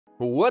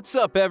What's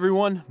up,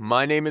 everyone?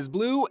 My name is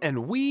Blue,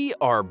 and we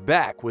are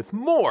back with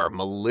more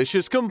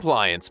malicious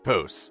compliance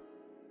posts,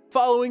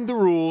 following the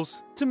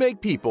rules to make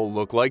people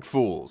look like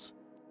fools.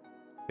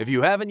 If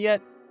you haven't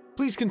yet,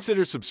 please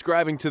consider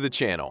subscribing to the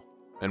channel.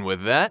 And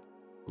with that,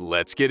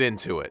 let's get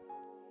into it.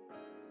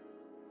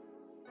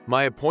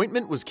 My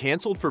appointment was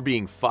canceled for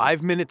being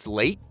 5 minutes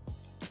late?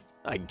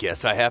 I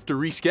guess I have to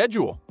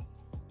reschedule.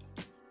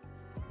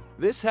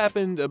 This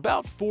happened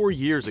about 4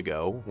 years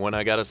ago when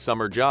I got a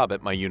summer job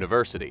at my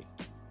university.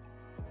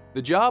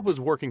 The job was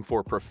working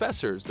for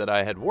professors that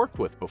I had worked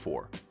with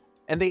before,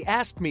 and they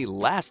asked me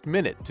last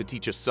minute to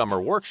teach a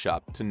summer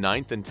workshop to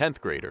 9th and 10th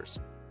graders.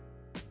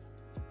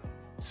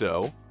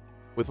 So,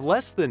 with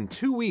less than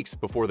 2 weeks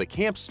before the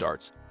camp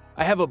starts,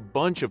 I have a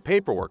bunch of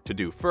paperwork to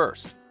do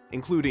first,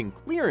 including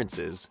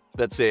clearances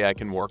that say I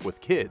can work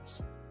with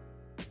kids.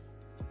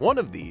 One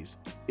of these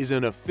is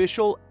an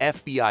official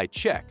FBI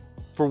check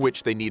for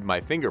which they need my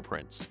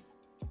fingerprints.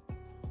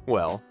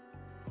 Well,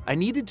 I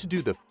needed to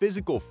do the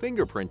physical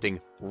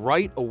fingerprinting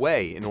right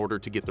away in order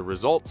to get the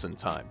results in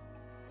time.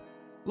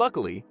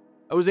 Luckily,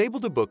 I was able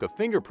to book a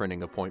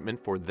fingerprinting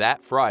appointment for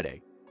that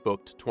Friday,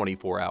 booked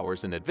 24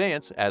 hours in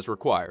advance as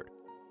required,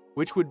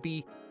 which would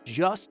be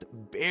just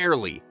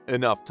barely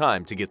enough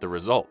time to get the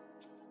result.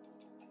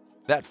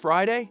 That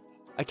Friday,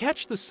 I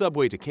catch the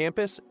subway to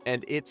campus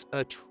and it's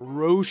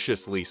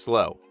atrociously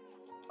slow.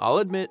 I'll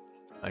admit,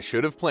 I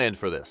should have planned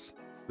for this.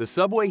 The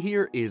subway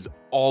here is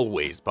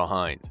always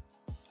behind.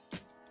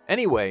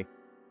 Anyway,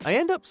 I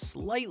end up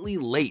slightly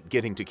late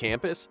getting to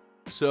campus,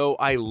 so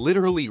I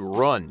literally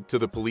run to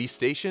the police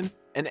station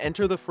and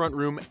enter the front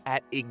room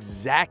at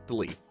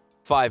exactly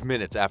 5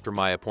 minutes after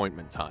my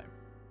appointment time.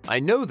 I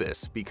know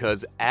this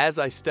because as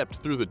I stepped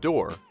through the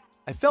door,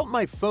 I felt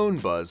my phone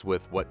buzz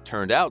with what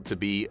turned out to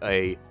be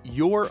a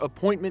 "Your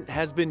appointment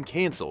has been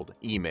canceled"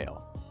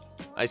 email.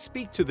 I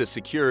speak to the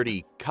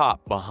security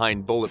cop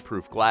behind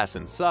bulletproof glass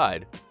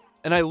inside,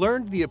 and I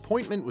learned the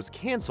appointment was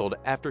canceled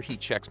after he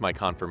checks my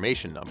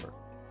confirmation number.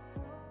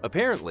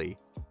 Apparently,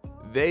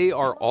 they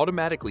are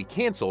automatically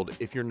canceled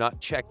if you're not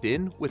checked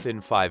in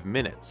within 5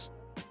 minutes.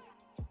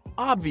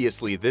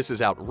 Obviously, this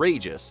is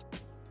outrageous,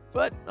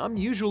 but I'm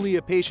usually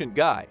a patient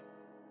guy.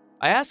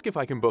 I ask if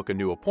I can book a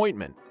new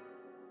appointment.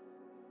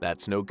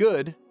 That's no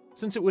good,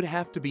 since it would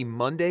have to be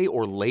Monday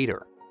or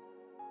later.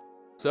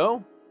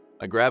 So,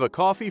 I grab a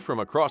coffee from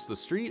across the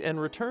street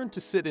and return to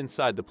sit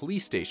inside the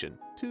police station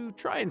to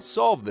try and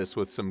solve this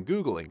with some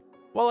Googling,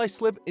 while I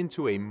slip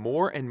into a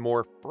more and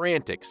more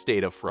frantic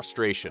state of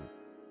frustration.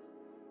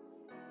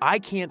 I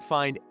can't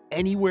find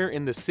anywhere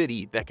in the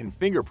city that can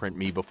fingerprint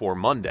me before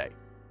Monday.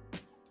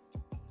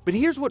 But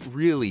here's what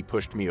really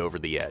pushed me over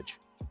the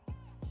edge.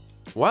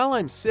 While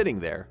I'm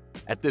sitting there,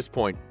 at this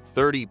point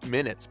 30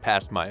 minutes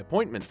past my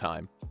appointment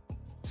time,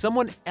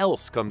 someone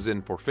else comes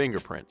in for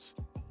fingerprints.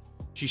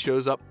 She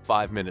shows up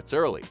 5 minutes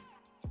early.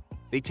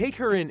 They take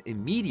her in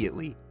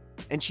immediately,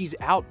 and she's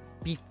out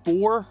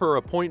before her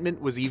appointment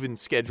was even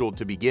scheduled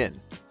to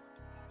begin.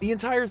 The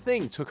entire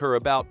thing took her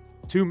about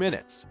 2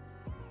 minutes.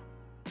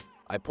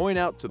 I point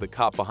out to the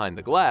cop behind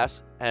the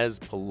glass, as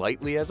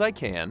politely as I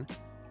can,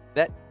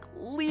 that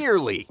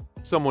clearly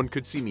someone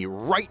could see me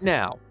right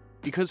now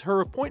because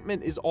her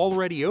appointment is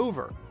already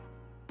over.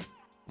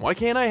 Why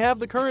can't I have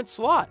the current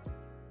slot?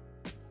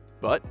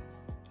 But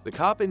the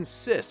cop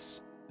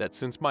insists that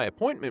since my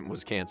appointment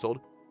was canceled,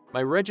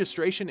 my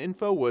registration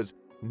info was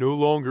no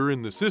longer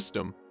in the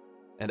system,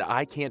 and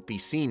I can't be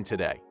seen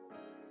today.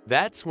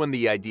 That's when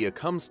the idea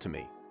comes to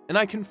me, and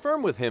I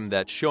confirm with him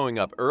that showing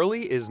up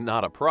early is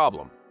not a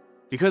problem,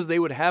 because they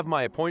would have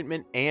my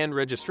appointment and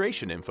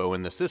registration info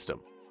in the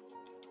system.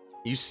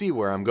 You see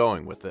where I'm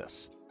going with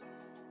this.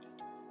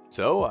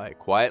 So I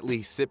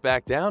quietly sit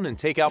back down and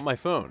take out my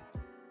phone.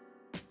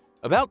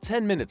 About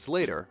 10 minutes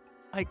later,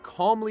 I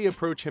calmly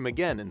approach him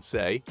again and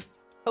say,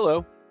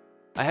 "Hello,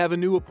 I have a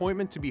new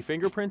appointment to be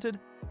fingerprinted.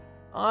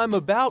 I'm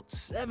about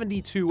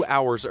 72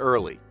 hours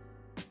early."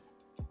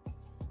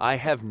 I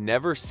have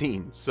never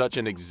seen such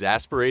an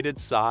exasperated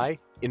sigh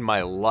in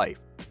my life.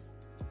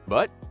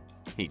 But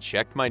he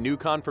checked my new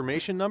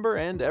confirmation number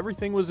and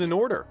everything was in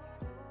order.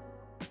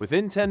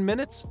 Within 10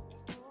 minutes,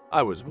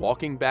 I was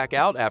walking back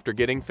out after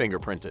getting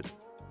fingerprinted.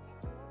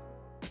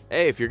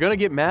 Hey, if you're gonna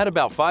get mad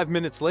about 5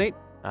 minutes late,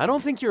 I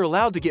don't think you're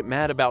allowed to get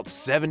mad about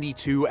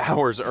 72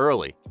 hours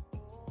early.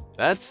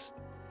 That's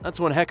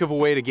one heck of a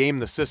way to game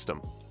the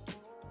system.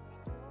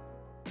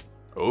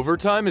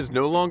 Overtime is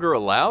no longer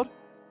allowed?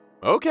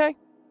 Okay.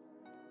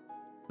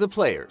 The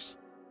players.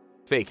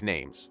 Fake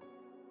names.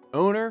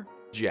 Owner,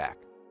 Jack.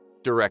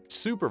 Direct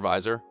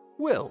supervisor,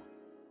 Will.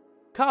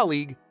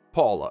 Colleague,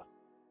 Paula.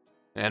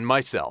 And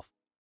myself.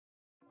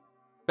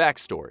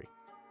 Backstory.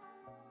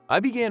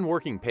 I began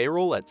working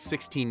payroll at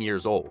 16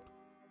 years old.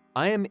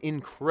 I am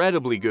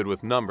incredibly good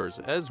with numbers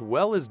as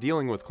well as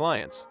dealing with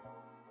clients.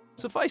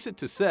 Suffice it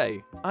to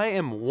say, I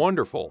am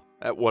wonderful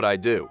at what I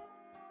do.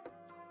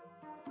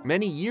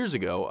 Many years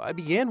ago, I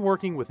began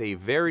working with a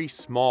very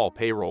small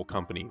payroll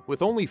company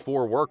with only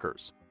 4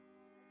 workers.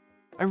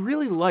 I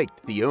really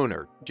liked the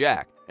owner,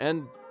 Jack,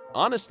 and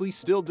honestly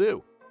still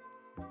do.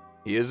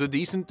 He is a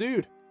decent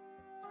dude.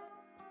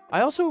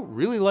 I also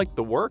really liked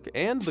the work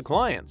and the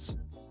clients.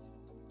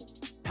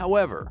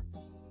 However,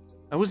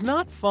 I was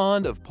not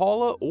fond of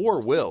Paula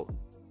or Will.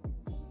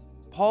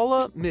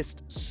 Paula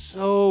missed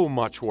so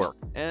much work,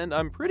 and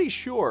I'm pretty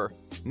sure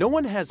no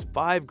one has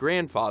 5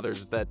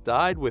 grandfathers that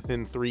died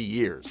within 3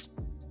 years.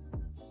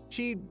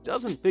 She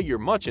doesn't figure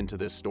much into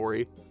this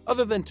story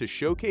other than to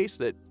showcase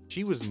that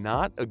she was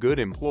not a good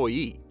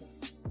employee.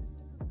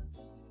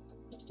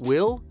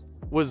 Will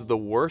was the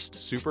worst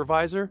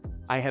supervisor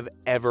I have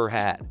ever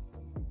had.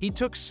 He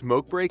took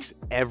smoke breaks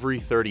every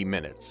 30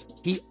 minutes.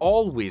 He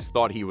always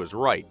thought he was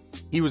right.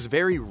 He was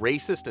very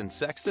racist and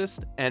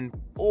sexist, and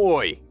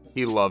boy,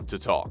 he loved to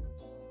talk.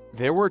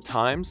 There were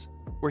times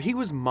where he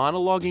was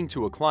monologuing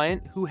to a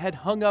client who had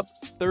hung up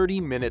 30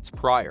 minutes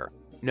prior.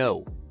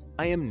 No,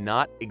 I am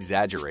not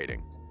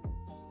exaggerating.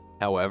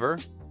 However,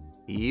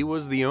 he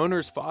was the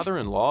owner's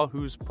father-in-law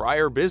whose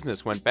prior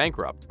business went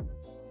bankrupt.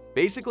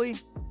 Basically,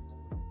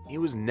 he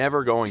was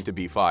never going to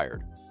be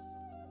fired.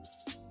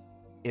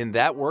 In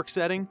that work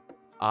setting,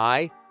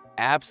 I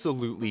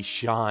absolutely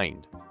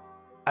shined.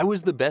 I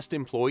was the best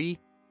employee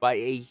by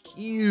a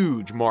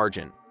huge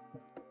margin.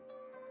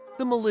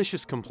 The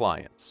malicious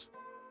compliance.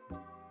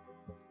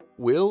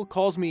 Will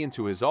calls me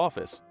into his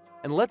office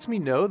and lets me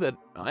know that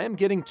I am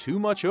getting too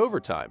much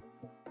overtime.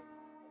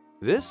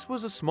 This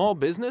was a small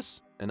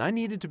business and I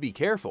needed to be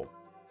careful.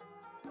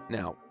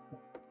 Now,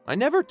 I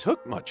never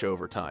took much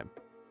overtime.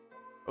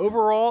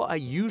 Overall, I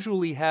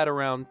usually had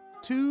around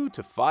 2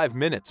 to 5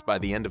 minutes by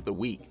the end of the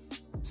week,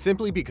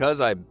 simply because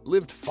I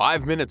lived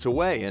 5 minutes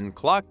away and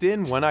clocked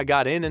in when I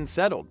got in and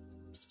settled,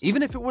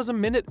 even if it was a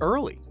minute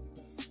early.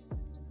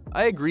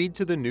 I agreed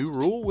to the new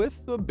rule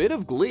with a bit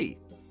of glee.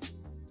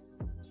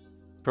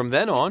 From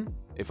then on,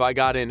 if I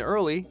got in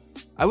early,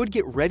 I would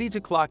get ready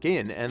to clock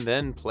in and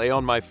then play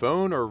on my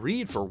phone or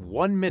read for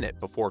 1 minute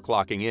before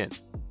clocking in.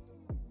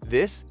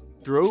 This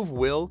drove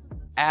Will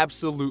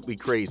absolutely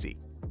crazy.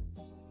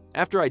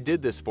 After I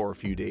did this for a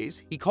few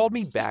days, he called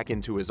me back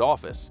into his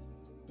office.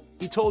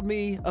 He told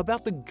me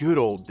about the good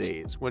old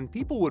days when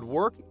people would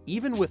work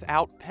even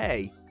without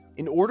pay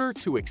in order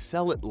to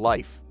excel at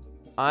life.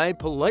 I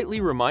politely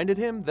reminded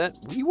him that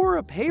we were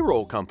a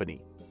payroll company,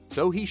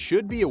 so he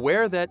should be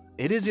aware that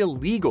it is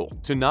illegal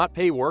to not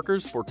pay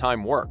workers for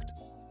time worked.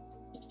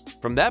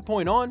 From that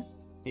point on,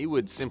 he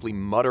would simply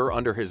mutter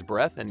under his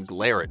breath and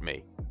glare at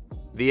me.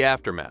 The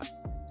aftermath.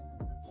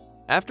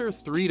 After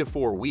 3 to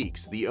 4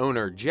 weeks, the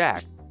owner,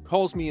 Jack,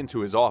 calls me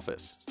into his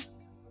office.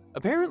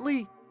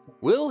 Apparently,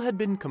 Will had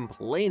been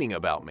complaining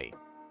about me,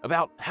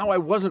 about how I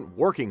wasn't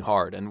working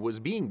hard and was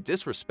being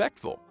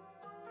disrespectful.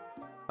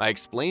 I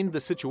explained the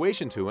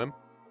situation to him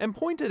and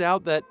pointed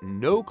out that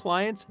no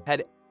clients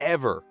had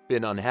ever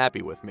been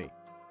unhappy with me,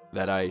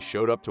 that I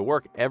showed up to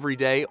work every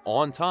day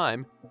on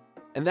time,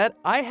 and that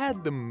I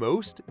had the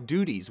most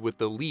duties with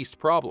the least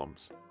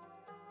problems.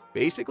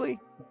 Basically,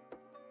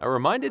 I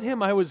reminded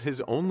him I was his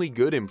only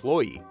good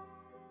employee.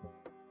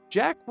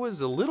 Jack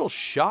was a little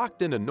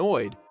shocked and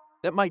annoyed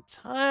that my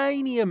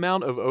tiny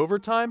amount of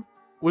overtime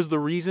was the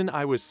reason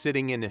I was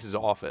sitting in his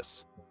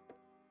office.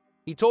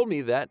 He told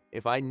me that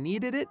if I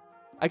needed it,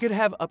 I could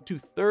have up to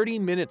 30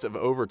 minutes of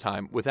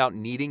overtime without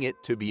needing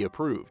it to be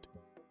approved.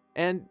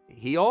 And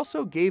he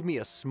also gave me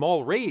a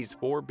small raise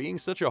for being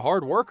such a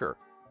hard worker.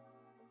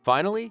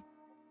 Finally,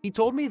 he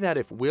told me that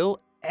if Will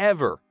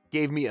ever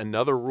gave me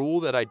another rule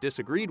that I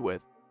disagreed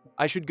with,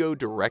 I should go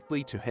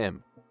directly to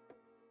him.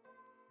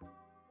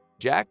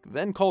 Jack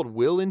then called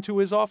Will into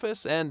his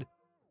office, and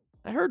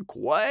I heard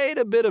quite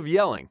a bit of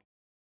yelling.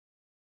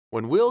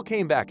 When Will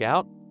came back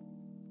out,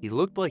 he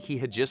looked like he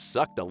had just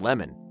sucked a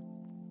lemon.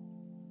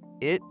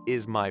 It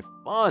is my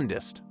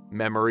fondest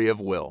memory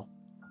of Will.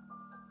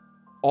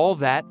 All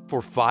that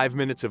for 5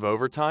 minutes of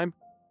overtime?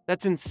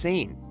 That's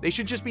insane. They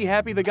should just be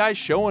happy the guy's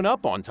showing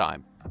up on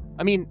time.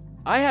 I mean,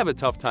 I have a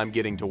tough time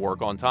getting to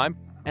work on time,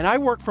 and I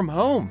work from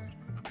home.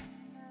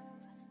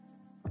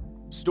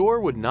 Store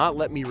would not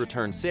let me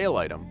return sale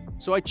item,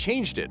 so I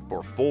changed it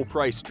for full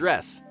price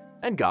dress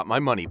and got my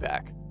money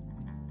back.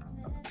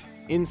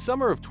 In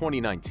summer of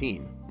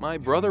 2019, my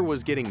brother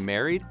was getting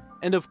married,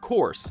 and of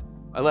course,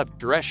 I left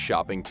dress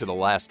shopping to the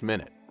last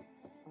minute.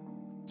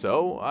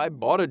 So I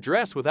bought a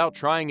dress without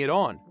trying it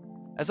on,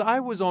 as I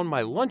was on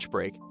my lunch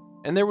break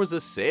and there was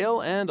a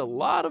sale and a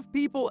lot of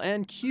people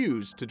and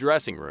queues to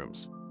dressing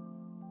rooms.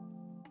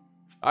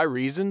 I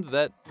reasoned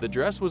that the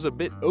dress was a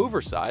bit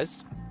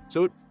oversized,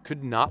 so it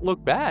could not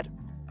look bad.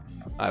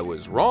 I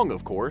was wrong,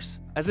 of course,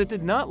 as it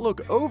did not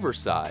look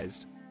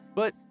oversized,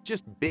 but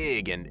just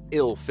big and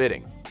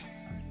ill-fitting.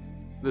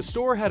 The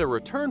store had a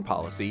return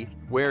policy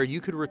where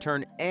you could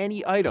return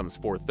any items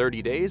for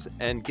 30 days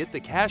and get the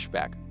cash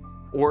back,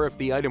 or if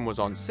the item was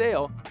on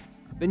sale,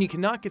 then you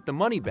cannot get the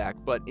money back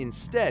but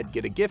instead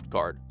get a gift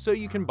card so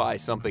you can buy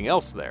something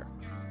else there.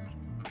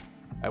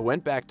 I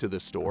went back to the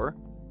store,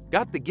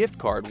 got the gift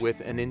card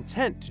with an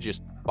intent to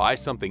just buy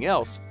something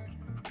else,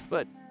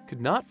 but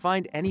could not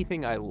find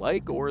anything I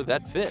like or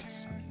that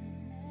fits.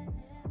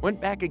 Went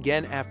back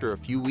again after a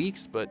few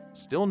weeks, but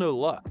still no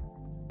luck.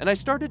 And I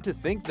started to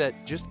think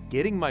that just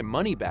getting my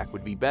money back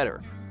would be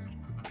better.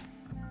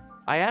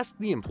 I asked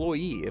the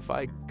employee if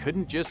I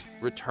couldn't just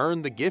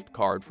return the gift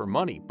card for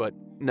money, but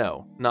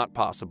no, not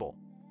possible.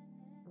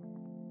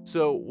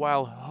 So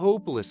while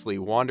hopelessly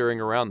wandering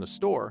around the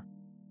store,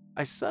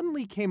 I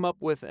suddenly came up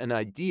with an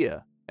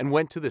idea and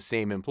went to the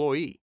same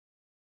employee.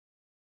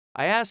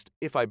 I asked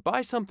if I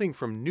buy something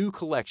from New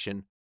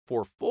Collection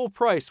for full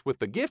price with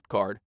the gift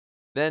card,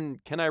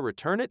 then can I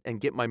return it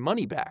and get my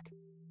money back?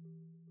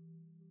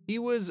 He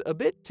was a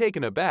bit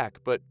taken aback,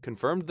 but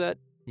confirmed that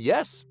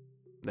yes,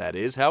 that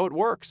is how it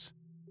works.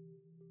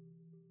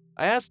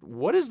 I asked,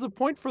 what is the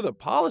point for the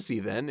policy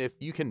then if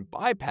you can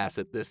bypass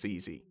it this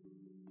easy?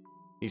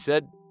 He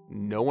said,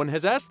 no one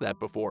has asked that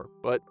before,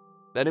 but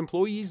that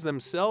employees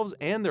themselves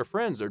and their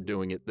friends are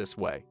doing it this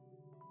way.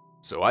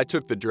 So I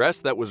took the dress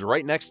that was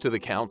right next to the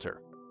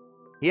counter.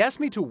 He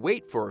asked me to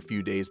wait for a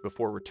few days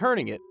before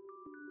returning it,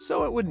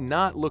 so it would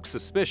not look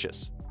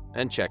suspicious,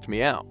 and checked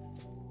me out.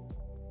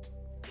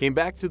 Came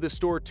back to the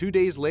store 2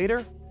 days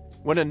later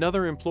when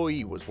another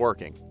employee was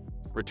working,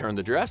 returned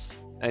the dress,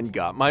 and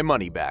got my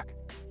money back.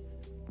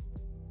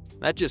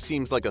 That just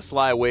seems like a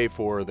sly way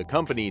for the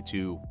company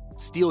to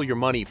steal your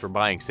money for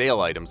buying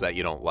sale items that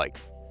you don't like.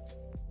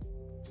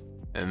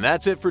 And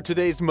that's it for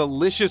today's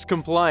malicious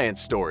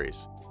compliance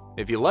stories.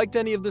 If you liked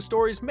any of the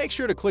stories, make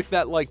sure to click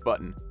that like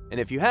button. And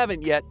if you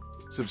haven't yet,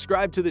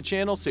 subscribe to the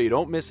channel so you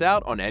don't miss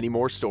out on any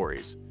more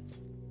stories.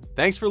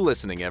 Thanks for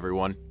listening,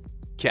 everyone.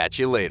 Catch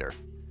you later.